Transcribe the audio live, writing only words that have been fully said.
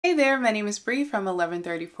Hey there, my name is Bree from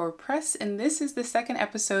 1134 Press, and this is the second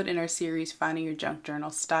episode in our series Finding Your Junk Journal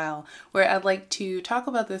Style, where I'd like to talk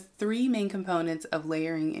about the three main components of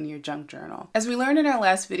layering in your junk journal. As we learned in our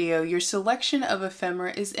last video, your selection of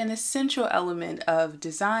ephemera is an essential element of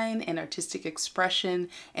design and artistic expression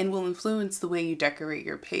and will influence the way you decorate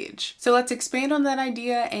your page. So let's expand on that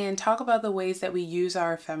idea and talk about the ways that we use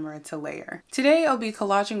our ephemera to layer. Today I'll be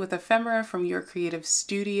collaging with ephemera from Your Creative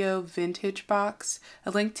Studio Vintage Box. A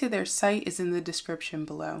link to their site is in the description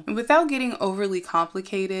below. And without getting overly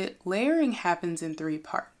complicated, layering happens in three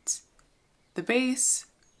parts: the base,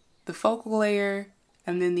 the focal layer,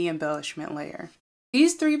 and then the embellishment layer.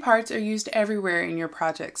 These three parts are used everywhere in your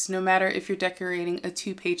projects, no matter if you're decorating a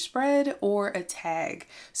 2-page spread or a tag.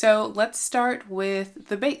 So let's start with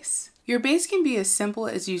the base. Your base can be as simple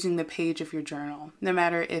as using the page of your journal, no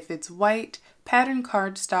matter if it's white, patterned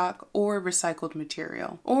cardstock, or recycled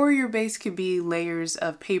material. Or your base could be layers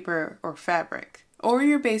of paper or fabric. Or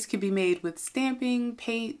your base could be made with stamping,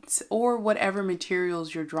 paints, or whatever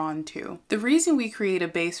materials you're drawn to. The reason we create a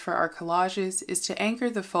base for our collages is to anchor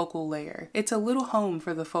the focal layer. It's a little home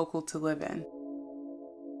for the focal to live in.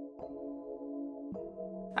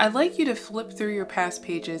 I'd like you to flip through your past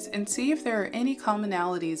pages and see if there are any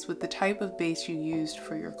commonalities with the type of base you used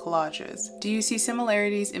for your collages. Do you see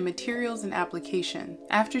similarities in materials and application?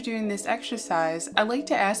 After doing this exercise, I'd like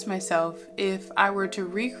to ask myself, if I were to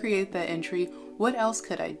recreate that entry, what else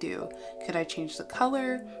could I do? Could I change the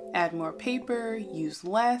color, add more paper, use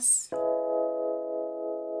less?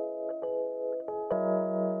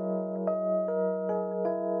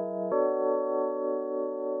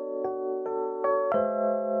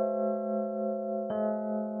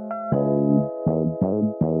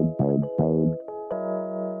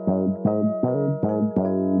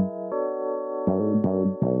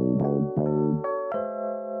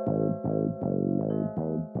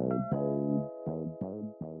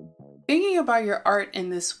 Thinking about your art in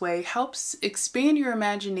this way helps expand your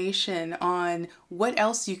imagination on what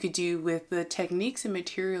else you could do with the techniques and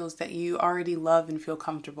materials that you already love and feel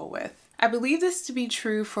comfortable with. I believe this to be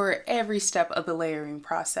true for every step of the layering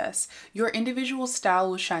process. Your individual style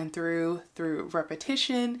will shine through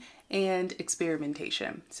repetition and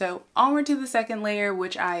experimentation. So onward to the second layer,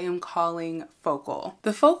 which I am calling focal.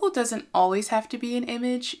 The focal doesn't always have to be an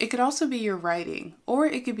image. It could also be your writing, or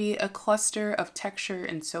it could be a cluster of texture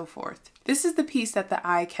and so forth. This is the piece that the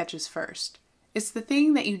eye catches first. It's the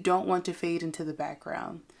thing that you don't want to fade into the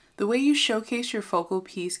background. The way you showcase your focal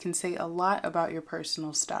piece can say a lot about your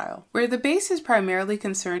personal style. Where the base is primarily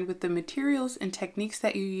concerned with the materials and techniques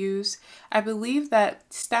that you use, I believe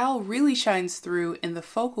that style really shines through in the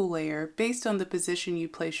focal layer based on the position you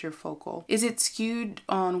place your focal. Is it skewed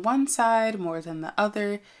on one side more than the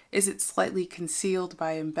other? Is it slightly concealed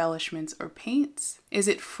by embellishments or paints? Is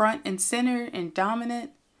it front and center and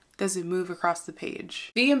dominant? Does it move across the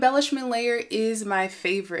page? The embellishment layer is my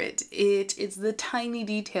favorite. It is the tiny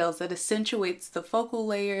details that accentuates the focal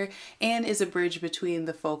layer and is a bridge between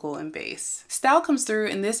the focal and base. Style comes through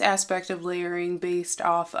in this aspect of layering based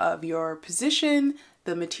off of your position,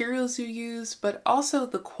 the materials you use, but also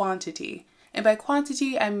the quantity. And by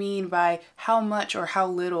quantity, I mean by how much or how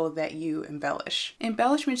little that you embellish.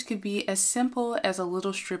 Embellishments could be as simple as a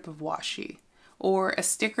little strip of washi, or a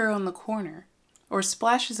sticker on the corner, or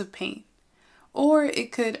splashes of paint. Or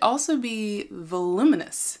it could also be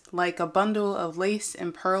voluminous, like a bundle of lace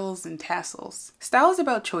and pearls and tassels. Style is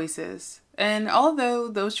about choices, and although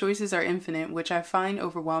those choices are infinite, which I find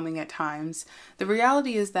overwhelming at times, the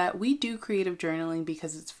reality is that we do creative journaling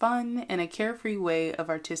because it's fun and a carefree way of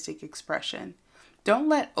artistic expression. Don't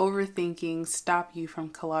let overthinking stop you from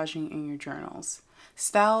collaging in your journals.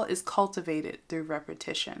 Style is cultivated through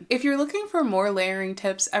repetition. If you're looking for more layering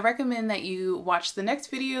tips, I recommend that you watch the next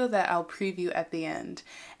video that I'll preview at the end.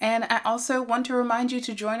 And I also want to remind you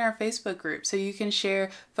to join our Facebook group so you can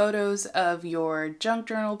share photos of your junk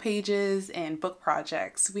journal pages and book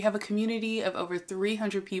projects. We have a community of over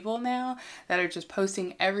 300 people now that are just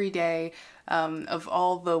posting every day of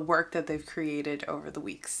all the work that they've created over the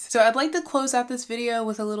weeks. So I'd like to close out this video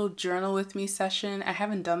with a little journal with me session. I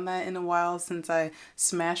haven't done that in a while since I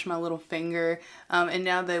smashed my little finger. And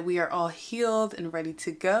now that we are all healed and ready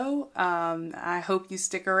to go, I hope you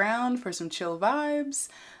stick around for some chill vibes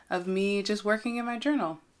of me just working in my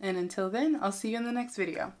journal. And until then, I'll see you in the next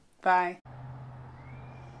video. Bye.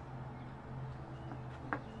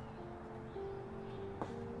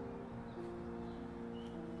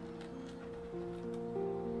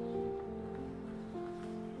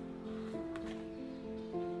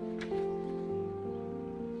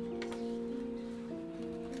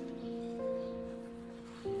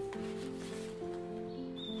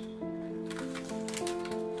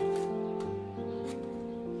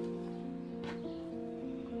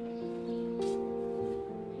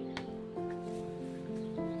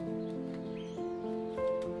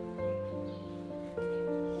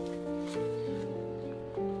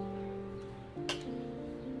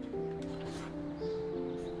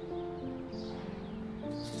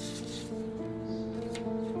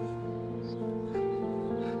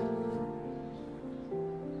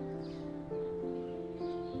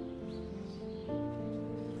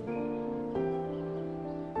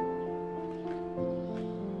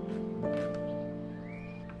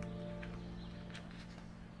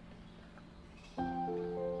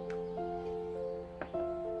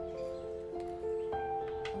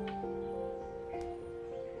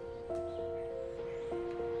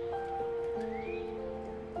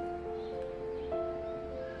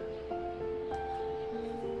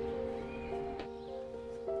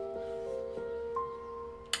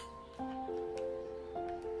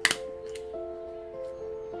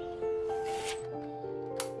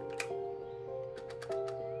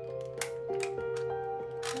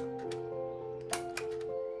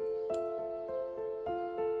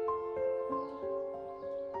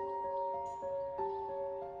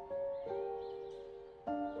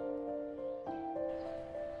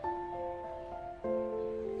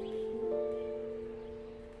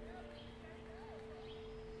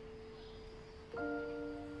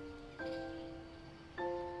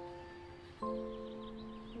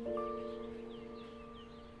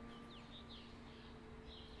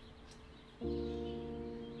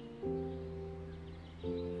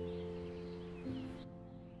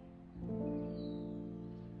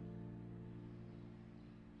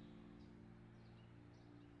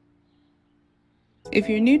 If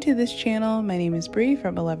you're new to this channel, my name is Bree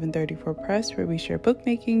from 1134 Press, where we share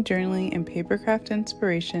bookmaking, journaling, and papercraft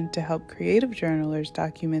inspiration to help creative journalers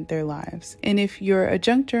document their lives. And if you're a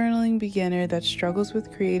junk journaling beginner that struggles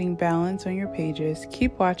with creating balance on your pages,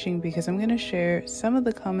 keep watching because I'm going to share some of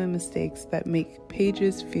the common mistakes that make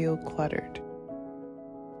pages feel cluttered.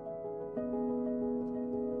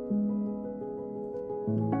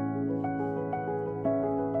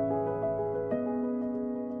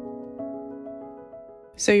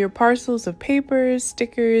 So your parcels of papers,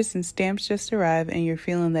 stickers, and stamps just arrive and you're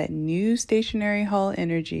feeling that new stationery haul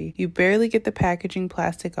energy. You barely get the packaging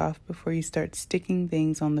plastic off before you start sticking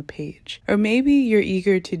things on the page. Or maybe you're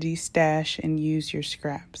eager to destash and use your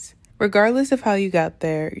scraps. Regardless of how you got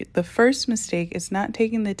there, the first mistake is not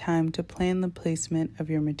taking the time to plan the placement of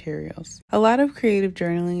your materials. A lot of creative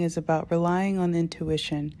journaling is about relying on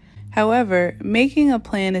intuition. However, making a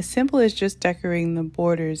plan as simple as just decorating the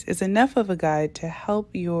borders is enough of a guide to help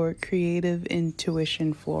your creative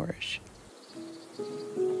intuition flourish.